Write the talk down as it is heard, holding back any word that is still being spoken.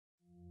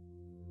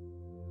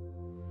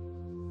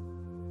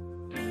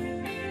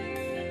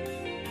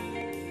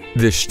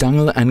The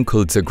Stangl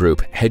Kulzer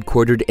Group,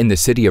 headquartered in the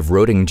city of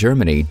Roding,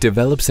 Germany,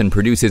 develops and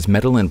produces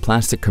metal and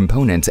plastic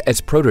components as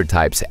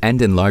prototypes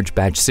and in large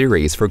batch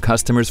series for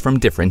customers from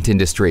different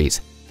industries.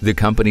 The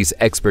company's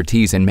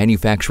expertise in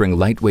manufacturing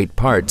lightweight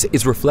parts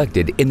is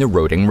reflected in the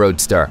Roding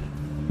Roadster.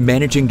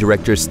 Managing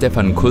Director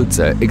Stangl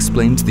Kulzer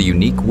explains the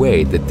unique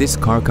way that this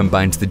car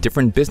combines the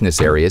different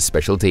business areas'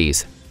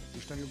 specialties.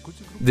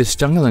 The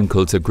Stangl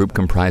Kulzer Group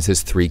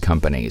comprises three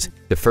companies.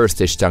 The first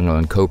is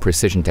Stangl & Co.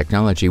 Precision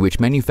Technology, which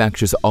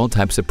manufactures all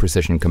types of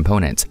precision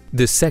components.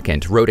 The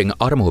second, Roding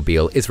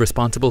Automobile, is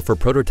responsible for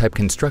prototype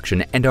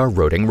construction and our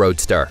Roding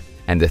Roadster.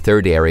 And the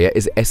third area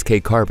is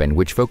SK Carbon,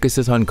 which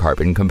focuses on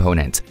carbon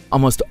components.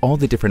 Almost all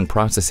the different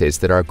processes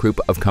that our group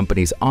of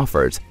companies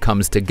offers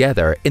comes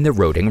together in the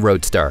Roding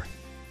Roadster.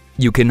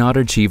 You cannot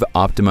achieve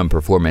optimum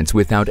performance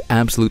without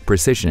absolute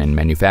precision in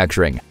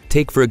manufacturing.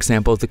 Take, for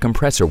example, the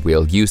compressor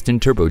wheel used in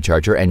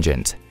turbocharger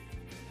engines.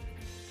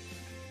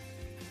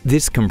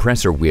 This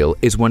compressor wheel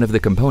is one of the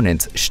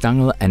components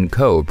Stangl &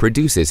 Co.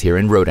 produces here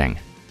in Roding.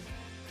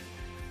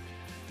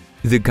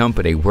 The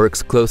company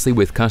works closely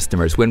with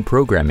customers when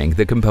programming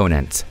the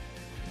components.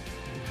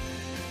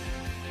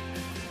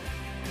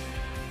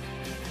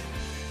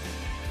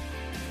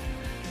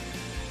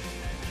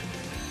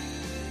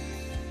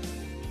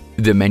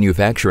 The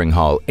manufacturing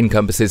hall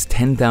encompasses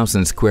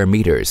 10,000 square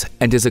meters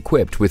and is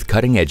equipped with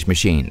cutting-edge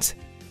machines.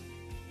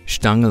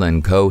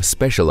 Stangl & Co.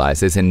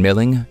 specializes in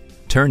milling,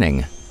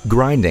 turning,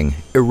 grinding,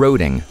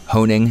 eroding,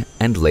 honing,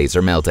 and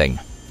laser melting.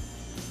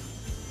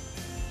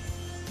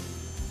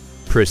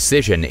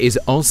 Precision is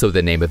also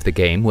the name of the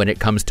game when it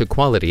comes to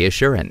quality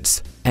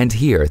assurance. And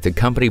here, the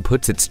company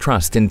puts its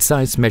trust in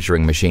ZEISS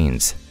measuring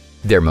machines.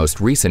 Their most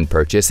recent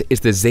purchase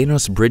is the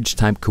XENOS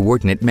bridge-type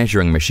coordinate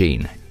measuring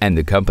machine, and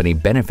the company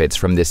benefits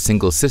from this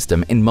single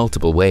system in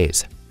multiple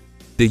ways.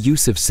 The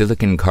use of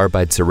silicon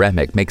carbide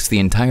ceramic makes the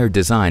entire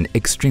design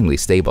extremely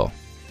stable.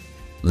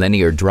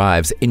 Linear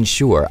drives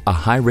ensure a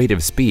high rate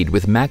of speed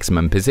with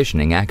maximum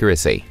positioning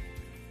accuracy.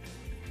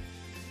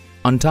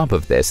 On top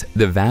of this,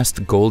 the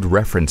vast gold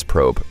reference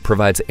probe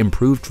provides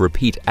improved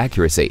repeat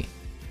accuracy.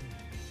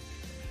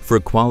 For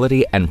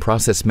quality and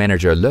process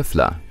manager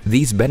Löffler,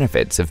 these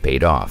benefits have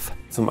paid off.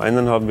 Zum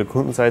einen haben wir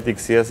kundenseitig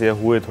sehr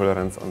hohe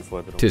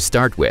Toleranzanforderungen. To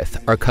start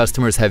with, our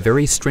customers have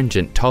very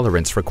stringent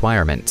tolerance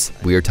requirements.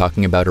 We are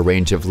talking about a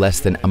range of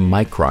less than a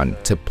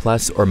micron to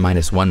plus or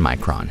minus 1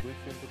 micron.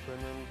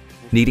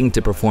 Needing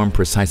to perform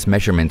precise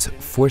measurements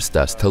forced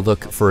us to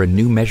look for a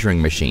new measuring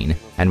machine,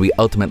 and we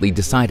ultimately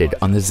decided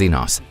on the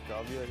XENOS.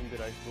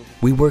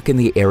 We work in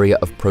the area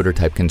of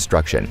prototype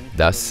construction,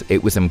 thus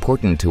it was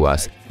important to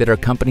us that our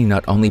company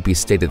not only be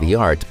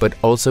state-of-the-art but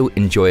also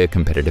enjoy a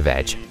competitive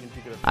edge.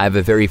 I have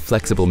a very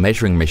flexible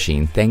measuring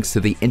machine thanks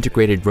to the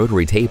integrated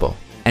rotary table,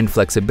 and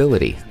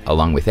flexibility,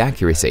 along with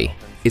accuracy,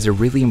 is a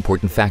really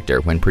important factor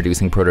when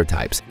producing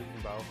prototypes,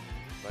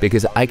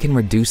 because I can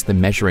reduce the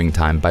measuring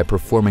time by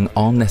performing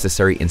all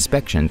necessary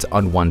inspections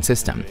on one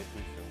system.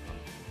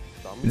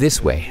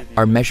 This way,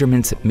 our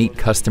measurements meet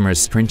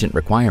customers' stringent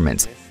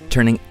requirements,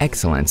 turning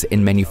excellence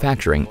in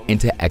manufacturing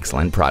into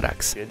excellent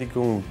products.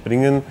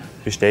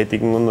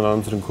 Bestätigen und an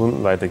unseren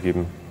Kunden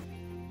weitergeben.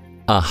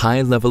 A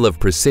high level of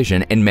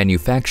precision in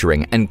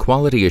manufacturing and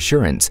quality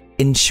assurance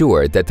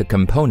ensure that the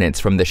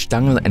components from the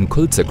Stangl &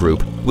 Kulzer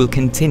Group will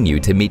continue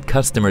to meet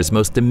customers'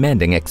 most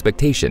demanding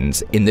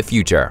expectations in the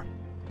future.